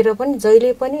जतिखेर पनि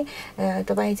जहिले पनि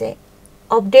तपाईँ चाहिँ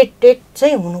अपडेटेड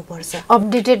चाहिँ हुनुपर्छ।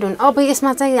 अपडेटेड हुनु। अब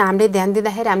यसमा चाहिँ हामीले ध्यान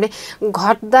दिँदाखेरि हामीले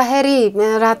घट्दाखेरि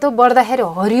रातो बढ्दाखेरि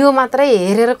हरियो मात्रै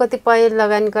हेरेर कतिपय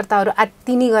लगानीकर्ताहरू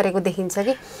आत्तिनी गरेको देखिन्छ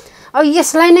कि। अब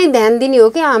यसलाई नै ध्यान दिने हो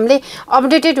कि हामीले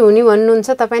अपडेटेड हुने भन्नुहुन्छ,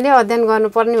 तपाईँले अध्ययन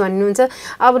गर्नुपर्ने भन्नुहुन्छ।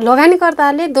 अब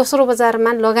लगानीकर्ताले दोस्रो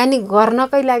बजारमा लगानी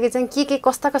गर्नकै लागि चाहिँ के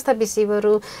कस्ता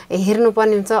विषयहरू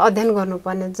हेर्नुपर्ने हुन्छ, अध्ययन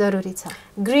गर्नुपर्ने जरुरी छ?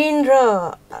 ग्रिन र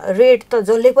रेड त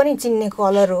जसले पनि चिन्ने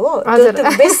कलर हो, त्यो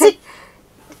बेसिक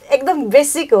एकदम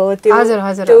बेसिक हो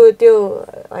त्यो। त्यो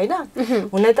होइन,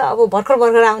 हुन त अब भर्खर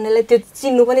आउनेलाई त्यो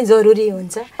चिन्नु पनि जरुरी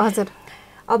हुन्छ। हजुर।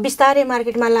 अब बिस्तारै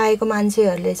मार्केटमा लागेको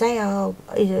मान्छेहरूले चाहिँ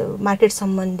मार्केट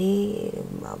सम्बन्धी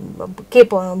के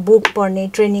बुक पढ्ने,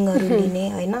 ट्रेनिङहरू लिने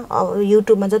होइन,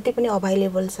 युट्युबमा जति पनि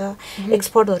अभाइलेबल छ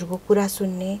एक्सपर्टहरूको कुरा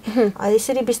सुन्ने,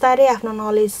 यसरी बिस्तारै आफ्नो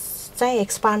नलेज चाहिँ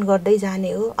एक्सपान्ड गर्दै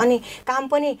जाने हो। अनि काम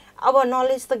पनि अब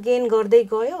नलेज त गेन गर्दै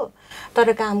गयो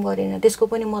तर काम गरेन, त्यसको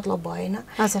पनि मतलब भएन।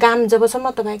 काम जबसम्म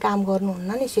तपाईँ काम गर्नुहुन्न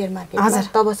नि सेयर मार्केटमा,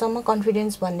 तबसम्म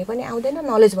कन्फिडेन्स भन्ने पनि आउँदैन,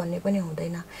 नलेज भन्ने पनि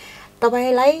हुँदैन।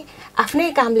 तपाईँलाई आफ्नै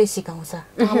कामले सिकाउँछ,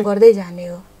 काम गर्दै जाने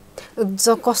हो।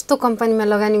 कस्तो कम्पनीमा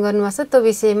लगानी गर्नुभएको छ त्यो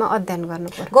विषयमा अध्ययन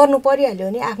गर्नु परिहाल्यो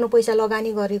नि। आफ्नो पैसा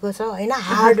लगानी गरेको छ होइन,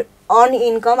 हार्ड अर्न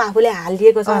इन्कम आफूले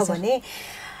हालिदिएको छ भने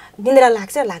निन्द्रा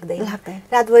लाग्छ लाग्दैन,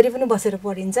 रातभरि पनि बसेर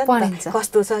पढिन्छ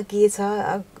कस्तो छ के छ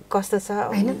कस्तो छ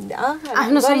हैन।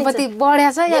 आफ्नो सम्पत्ति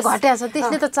बढ्या छ या घट्या छ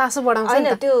त्यसले त चासो बढाउँछ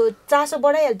नि। त्यो चासो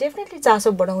बढाइहाल्छ, डेफिनेटली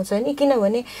चासो बढाउँछ नि,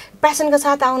 किनभने प्यासनको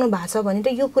साथ आउनु भएको छ भने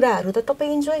त यो कुराहरू त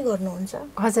तपाईँ इन्जोय गर्नुहुन्छ।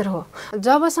 हजुर हो।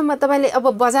 जबसम्म तपाईँले अब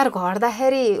बजार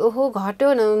घट्दाखेरि ओहो घट्यो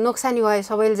नोक्सानी भयो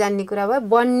सबैले जान्ने कुरा भयो,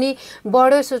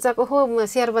 बढ्यो सूचक ओहो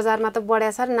सेयर बजारमा त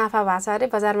बढ्या छ, नाफा भएको छ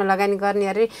अरे, बजारमा लगानी गर्ने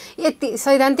अरे, यति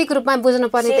सैद्धान्तिक रूपमा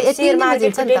बुझ्नुपर्ने शेयर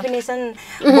मार्केटको डेफिनेसन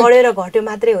बढेर घट्यो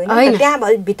मात्रै होइन, त्यहाँ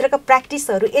भित्रका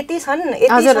प्र्याक्टिसहरू यति छन् नि,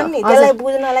 त्यसलाई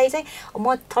बुझ्नलाई चाहिँ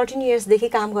म 13 इयर्सदेखि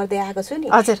काम गर्दै आएको छु नि,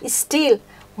 स्टिल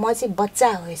म चाहिँ बच्चा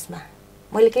हो यसमा,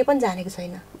 मैले केही पनि जानेको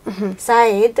छैन।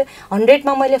 सायद 100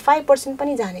 मा मैले 5%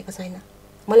 पनि जानेको छैन,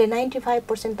 मैले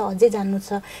 95% त अझै जान्नु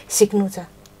छ, सिक्नु छ।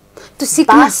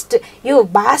 यो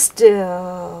भास्ट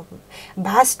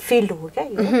फिल्ड हो क्या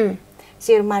यो,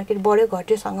 शेयर मार्केट बढ्यो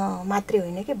घट्योसँग मात्रै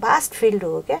होइन कि भास्ट फिल्ड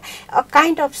हो क्या, अ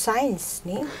काइन्ड अफ साइन्स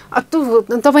नि।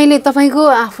 तपाईँले तपाईँको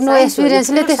आफ्नो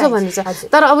एक्सपिरियन्सले त्यसो भन्नुहुन्छ,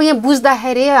 तर अब यहाँ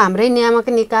बुझ्दाखेरि हाम्रै नियामक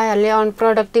निकायहरूले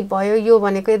अनप्रोडक्टिभ भयो, यो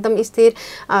भनेको एकदम स्थिर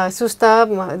सुस्त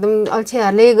एकदम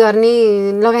अल्छीहरूले गर्ने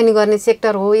लगानी गर्ने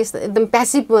सेक्टर हो, एकदम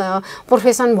प्यासिभ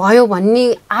प्रोफेसन भयो भन्ने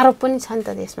आरोप पनि छ नि त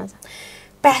त्यसमा।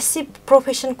 प्यासिभ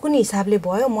प्रोफेसन कुन हिसाबले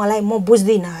भयो मलाई म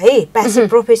बुझ्दिनँ है, प्यासिभ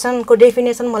प्रोफेसनको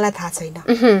डेफिनेसन मलाई थाहा छैन,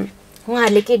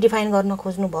 उहाँहरूले के डिफाइन गर्न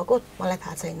खोज्नु भएको मलाई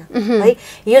थाहा छैन है।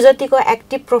 यो जतिको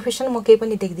एक्टिभ प्रोफेसन म केही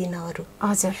पनि देख्दिनँ अरू।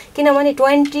 हजुर, किनभने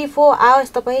 24 आवर्स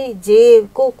तपाईँ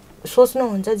जेको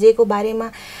सोच्नुहुन्छ, जेको बारेमा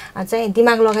चाहिँ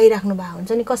दिमाग लगाइराख्नु भएको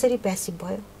हुन्छ नि, कसरी प्यासिभ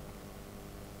भयो?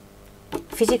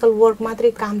 फिजिकल वर्क मात्रै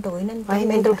काम त होइन नि,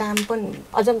 मेन्टल काम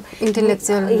पनि अझ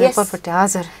इन्टेलेक्चुअल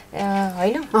हजुर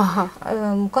होइन,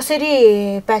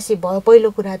 कसरी प्यासिभ भयो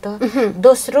पहिलो कुरा त।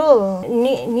 दोस्रो,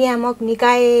 नियामक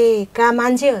निकायका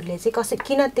मान्छेहरूले चाहिँ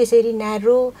किन त्यसरी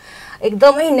न्यारो,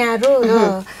 एकदमै न्यारो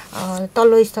र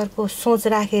तल्लो स्तरको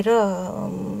सोच राखेर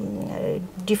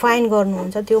डिफाइन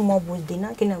गर्नुहुन्छ, त्यो म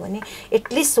बुझ्दिनँ। किनभने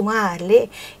एटलिस्ट उहाँहरूले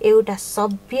एउटा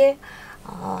सभ्य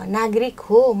नागरिक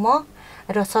हो म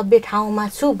र सभ्य ठाउँमा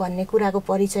छु भन्ने कुराको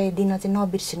परिचय दिन चाहिँ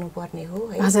नबिर्सिनु पर्ने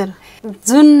हो है। हजुर,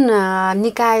 जुन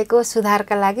निकायको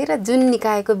सुधारका लागि र जुन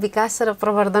निकायको विकास र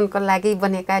प्रवर्धनको लागि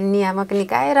बनेका नियामक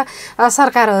निकाय र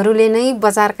सरकारहरूले नै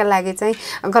बजारका लागि चाहिँ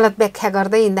गलत व्याख्या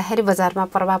गर्दै हिँड्दाखेरि बजारमा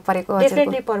प्रभाव परेको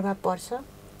डेफिनेटली प्रभाव पर्छ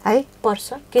है,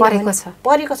 परेको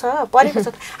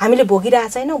छ। हामीले भोगिरहेको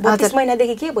छैनौँ 32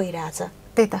 महिनादेखि के भइरहेछ?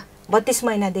 त्यही त 32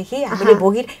 महिनादेखि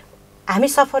हामीले हामी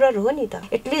सफरर हो नि त।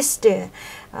 एटलिस्ट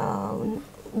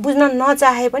बुझ्न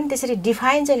नचाहे पनि त्यसरी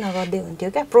डिफाइन चाहिँ नगर्दै हुन्थ्यो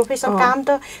क्या। प्रोफेसन काम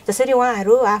त जसरी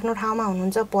उहाँहरू आफ्नो ठाउँमा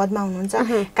हुनुहुन्छ, पदमा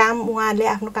हुनुहुन्छ, काम उहाँहरूले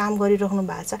आफ्नो काम गरिराख्नु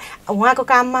भएको छ, उहाँको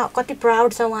काममा कति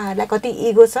प्राउड छ उहाँहरूलाई, कति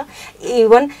इगो छ।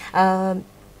 इभन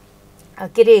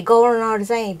के अरे गभर्नर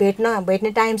चाहिँ भेट्ने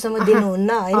टाइमसम्म दिनुहुन्न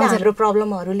होइन, हाम्रो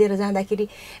प्रब्लमहरू लिएर जाँदाखेरि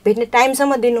भेट्ने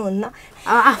टाइमसम्म दिनुहुन्न।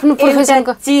 आफ्नो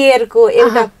प्रोफेसनको चेयरको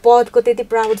एउटा पदको त्यति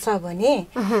प्राउड छ भने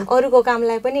अरूको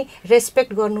कामलाई पनि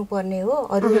रेस्पेक्ट गर्नुपर्ने हो,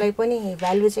 अरूलाई पनि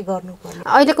भ्यालु चाहिँ गर्नुपर्ने।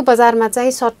 अहिलेको बजारमा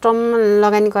चाहिँ सर्ट टर्म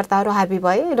लगानीकर्ताहरू हाबी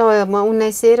भए र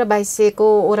 1900 र 2200को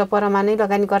वरपरमा नै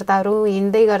लगानीकर्ताहरू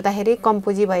हिँड्दै गर्दाखेरि कम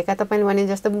पुँजी भएका तपाईँले भने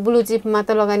जस्तो ब्लु चिपमा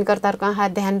त लगानीकर्ताहरूको आँखा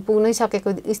ध्यान पुग्नै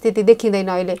सकेको स्थिति देखिँदैन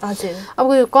अहिले।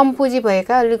 अब कम पुँजी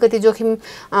भएका अलिकति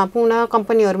जोखिमपूर्ण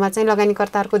कम्पनीहरूमा चाहिँ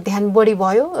लगानीकर्ताहरूको ध्यान बढी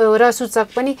भयो र सूचक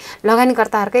पनि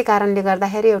लगानीकर्ताहरूकै कारणले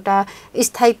गर्दाखेरि एउटा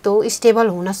स्थायित्व स्टेबल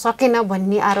हुन सकेन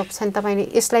भन्ने आरोप छ नि। तपाईँले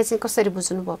यसलाई चाहिँ कसरी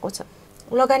बुझ्नु भएको छ?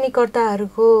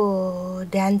 लगानीकर्ताहरूको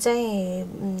ध्यान चाहिँ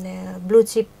ब्लु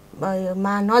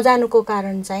चिपमा नजानुको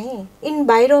कारण चाहिँ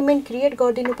इन्भाइरोमेन्ट क्रिएट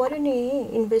गरिदिनु पर्यो नि,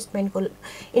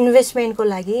 इन्भेस्टमेन्टको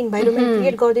लागि इन्भाइरोमेन्ट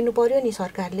क्रिएट गरिदिनु पर्यो नि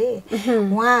सरकारले।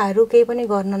 उहाँहरू केही पनि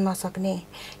गर्न नसक्ने,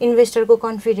 इन्भेस्टरको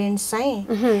कन्फिडेन्स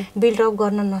चाहिँ बिल्डअप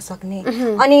गर्न नसक्ने,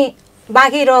 अनि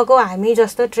बाँकी रहेको हामी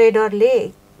जस्तो ट्रेडरले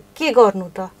के गर्नु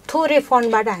त? थोरै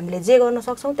फन्डबाट हामीले जे गर्न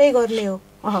सक्छौँ त्यही गर्ने हो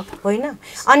होइन।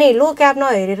 अनि लो क्याप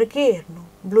नहेरेर के हेर्नु?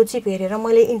 ब्लु चिप हेरेर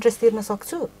मैले इन्ट्रेस्ट तिर्न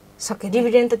सक्छु?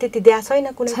 डिभिडेन्ड त त्यति दिएको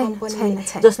छैन कुनै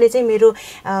कम्पनीले जसले चाहिँ मेरो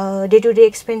day to day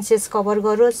expenses cover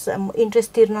गरोस्,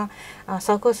 इन्ट्रेस्ट तिर्न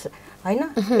सकोस्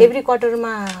होइन। एभ्री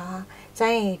क्वार्टरमा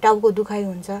चाहिँ टाउको दुखाइ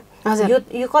हुन्छ,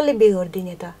 यो कसले बे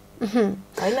गरिदिने त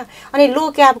होइन। अनि लो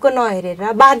क्यापको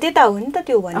नहेरेर बाध्यता हो नि त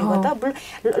त्यो भनेको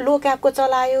त। लो क्यापको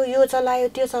चलायो, यो चलायो,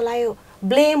 त्यो चलायो,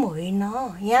 ब्लेम होइन,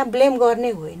 यहाँ ब्लेम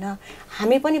गर्ने होइन,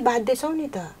 हामी पनि बाध्य छौँ नि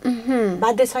त,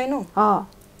 बाध्य छैनौँ।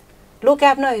 लो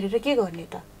क्याप नहेरेर के गर्ने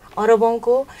त?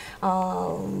 अरबौँको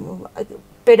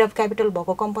पेड अफ क्यापिटल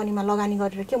भएको कम्पनीमा लगानी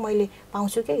गरेर के मैले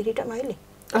पाउँछु कि रिटर्न?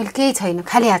 अहिले केही छैन,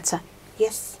 खाली हात छ।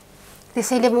 यस,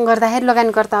 त्यसैले गर्दाखेरि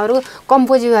लगानीकर्ताहरू कम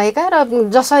पुँजी भएका र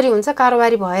जसरी हुन्छ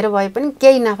कारोबारी भएर भए पनि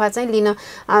केही नाफा चाहिँ लिन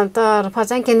तर्फ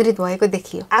चाहिँ केन्द्रित भएको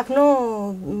देखियो। आफ्नो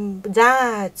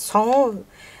जहाँ छौँ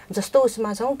जस्तो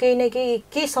उसमा छौँ केही न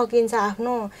केही सकिन्छ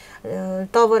आफ्नो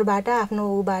तवरबाट, आफ्नो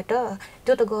उबाट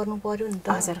त्यो त गर्नु पर्यो नि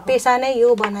त। पेसा नै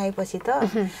यो बनाएपछि त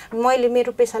मैले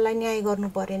मेरो पेसालाई न्याय गर्नु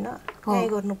परेन, न्याय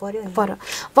गर्नु पर्यो नि।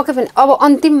 पक्कै पनि। अब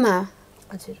अन्तिममा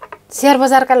हजुर शेयर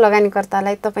बजारका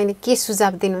लगानीकर्तालाई तपाईँले के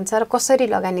सुझाव दिनुहुन्छ र कसरी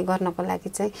लगानी गर्नको लागि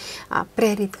चाहिँ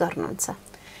प्रेरित गर्नुहुन्छ?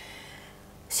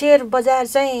 शेयर बजार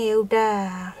चाहिँ एउटा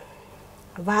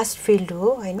भास्ट फिल्ड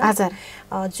हो हैन। हजुर।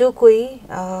 जो कोही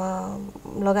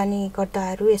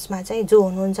लगानीकर्ताहरू यसमा चाहिँ जो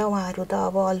हुनुहुन्छ उहाँहरू त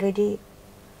अब अलरेडी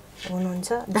हुनुहुन्छ,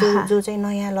 जो चाहिँ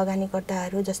नयाँ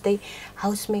लगानीकर्ताहरू जस्तै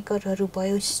हाउस मेकरहरू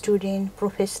भयो, स्टुडेन्ट,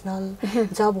 प्रोफेसनल,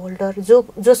 जब होल्डर,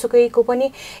 जोसुकैको पनि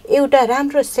एउटा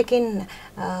राम्रो सेकेन्ड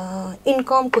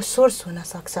इन्कमको सोर्स हुन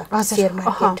सक्छ सेयर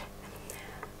मार्केट।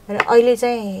 र अहिले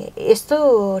चाहिँ यस्तो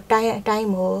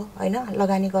टाइम हो हैन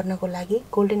लगानी गर्नको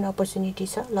लागि, गोल्डन अपर्च्युनिटी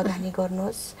छ, लगानी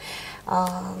गर्नुहोस्।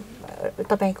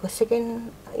 तपाईको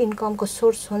सेकेन्ड इन्कमको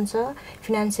सोर्स हुन्छ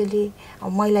फिनान्सियली।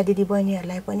 महिला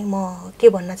दिदीबहिनीहरूलाई पनि म के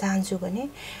भन्न चाहन्छु भने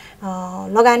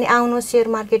लगानी आउनुहोस्, सेयर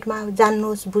मार्केटमा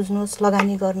जान्नुहोस्, बुझ्नुहोस्,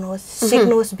 लगानी गर्नुहोस्,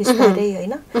 सिक्नुहोस् बिस्तारै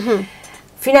हैन।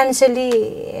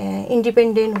 फिनान्सियली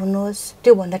इन्डिपेन्डेन्ट हुनुहोस्,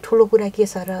 त्योभन्दा ठुलो कुरा के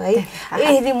छ र है।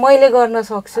 यदि मैले गर्न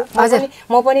सक्छु,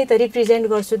 म पनि त रिप्रेजेन्ट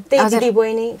गर्छु त्यही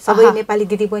दिदीबहिनी, सबै नेपाली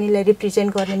दिदीबहिनीलाई रिप्रेजेन्ट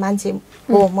गर्ने मान्छे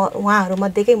हो म,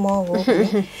 उहाँहरूमध्येकै म हो।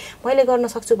 मैले गर्न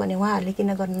सक्छु भने उहाँहरूले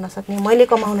किन गर्न नसक्ने, मैले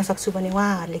कमाउन सक्छु भने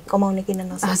उहाँहरूले कमाउने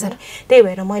किन नसक्ने। त्यही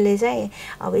भएर मैले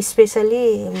चाहिँ अब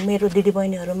स्पेसली मेरो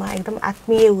दिदीबहिनीहरूमा एकदम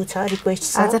आत्मीय छ,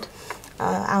 रिक्वेस्ट छ,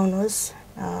 आउनुहोस्।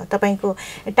 तपाईको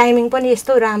टाइमिङ पनि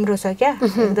यस्तो राम्रो छ क्या,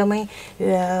 एकदमै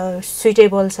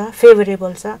सुइटेबल छ,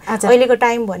 फेभरेबल छ। अहिलेको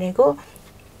टाइम भनेको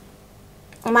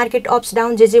मार्केट अप्स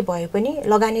डाउन जे भए पनि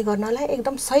लगानी गर्नलाई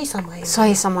एकदम सही समय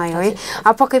हो है।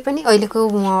 पक्कै पनि अहिलेको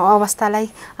अवस्थालाई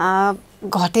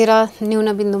घटेर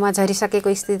न्यून बिन्दुमा झरिसकेको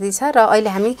स्थिति छ र अहिले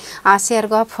हामी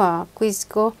शेयरगफ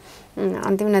क्विजको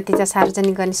अन्तिम नतिजा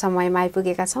सार्वजनिक गर्ने समयमा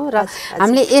आइपुगेका छौँ र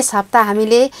हामीले यस हप्ता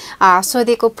हामीले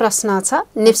सोधेको प्रश्न छ,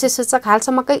 नेप्से सूचक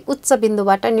हालसम्मकै उच्च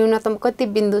बिन्दुबाट न्यूनतम कति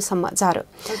बिन्दुसम्म झर्यो?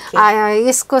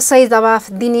 यसको सही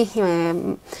जवाफ दिने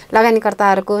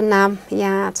लगानीकर्ताहरूको नाम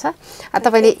यहाँ छ।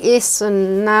 तपाईले यस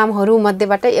नामहरू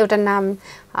मध्येबाट एउटा नाम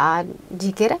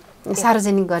झिकेर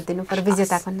सार्वजनिक गरिदिनु पर्यो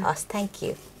विजेताको नाम। हस्, थ्यांक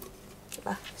यू।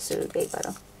 ल सुरुकै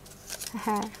गरौँ।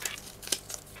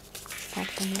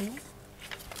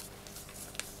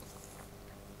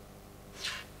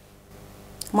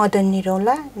 मदन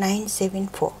निरौला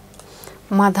 974।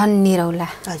 मदन निरौला,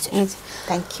 हजुर,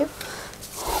 थ्यांक यू।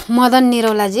 मदन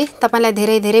निरौलाजी, तपाईलाई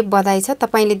धेरै धेरै बधाई छ।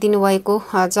 तपाईले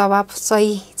दिनुभएको जवाफ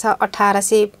सही छ।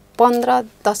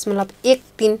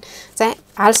 1815.13 चाहिँ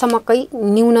हालसम्मकै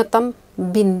न्यूनतम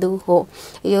बिन्दु हो।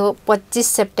 यो 25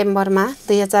 सेप्टेम्बरमा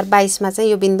 2022 मा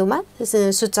चाहिँ यो बिन्दुमा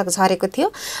सूचक झरेको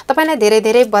थियो। तपाईलाई धेरै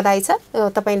धेरै बधाई छ।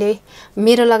 तपाईले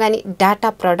मेरो लगानी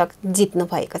डाटा प्रडक्ट जित्नु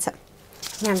भएको छ।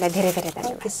 यहाँलाई धेरै धेरै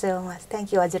धन्यवाद। Thank you so much.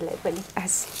 Thank you हजुरलाई पनि।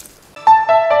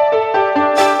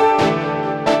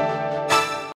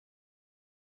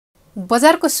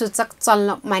 बजारको सूचक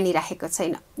चल्न मानिरहेको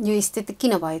छैन। यो स्थिति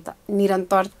किन भयो त?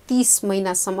 निरन्तर 30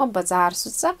 महिनासम्म बजार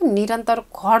सूचक निरन्तर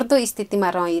घट्दो स्थितिमा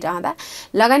रहिरहँदा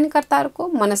लगानीकर्ताहरूको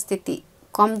मनस्थिति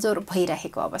कमजोर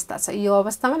भइरहेको अवस्था छ। यो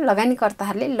अवस्थामा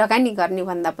लगानीकर्ताहरूले लगानी गर्ने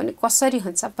भन्दा पनि कसरी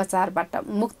हुन्छ बजारबाट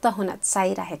मुक्त हुन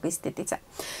चाहिरहेको स्थिति छ।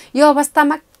 यो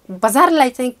अवस्थामा बजारलाई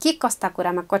चाहिँ के कस्ता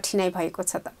कुरामा कठिनाइ भएको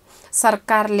छ त?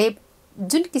 सरकारले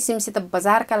जुन किसिमसित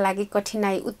बजारका लागि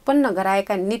कठिनाइ उत्पन्न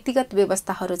गराएका नीतिगत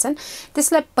व्यवस्थाहरू छन्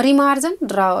त्यसलाई परिमार्जन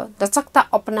र लचकता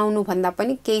अपनाउनु भन्दा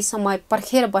पनि केही समय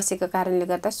पर्खेर बसेको कारणले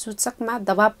गर्दा सूचकमा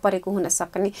दबाव परेको हुन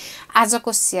सक्ने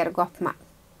आजको शेयर गफमा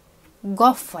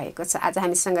गफ भएको छ। आज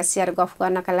हामीसँग शेयर गफ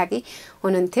गर्नका लागि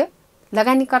हुनुहुन्थ्यो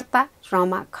लगानीकर्ता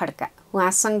रमा खड्का।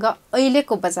 उहाँसँग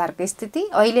अहिलेको बजारको स्थिति,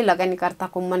 अहिले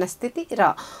लगानीकर्ताको मनस्थिति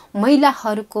र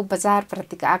महिलाहरूको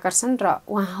बजारप्रतिको आकर्षण र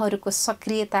उहाँहरूको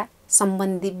सक्रियता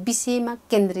सम्बन्धी विषयमा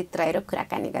केन्द्रित रहेर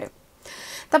कुराकानी गर्यौं।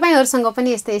 तपाईहरुसँग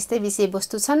पनि यस्तै यस्तै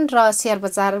विषयवस्तु छन् र शेयर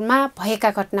बजारमा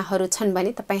भएका घटनाहरू छन्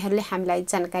भने तपाईहरुले हामीलाई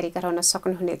जानकारी गराउन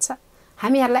सक्नुहुनेछ।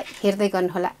 हामीहरुलाई हेर्दै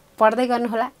गर्नुहोला, पढ्दै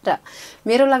गर्नुहोला र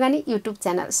मेरो लगानी युट्युब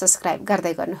च्यानल सब्स्क्राइब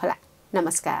गर्दै गर्नुहोला।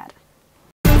 नमस्कार।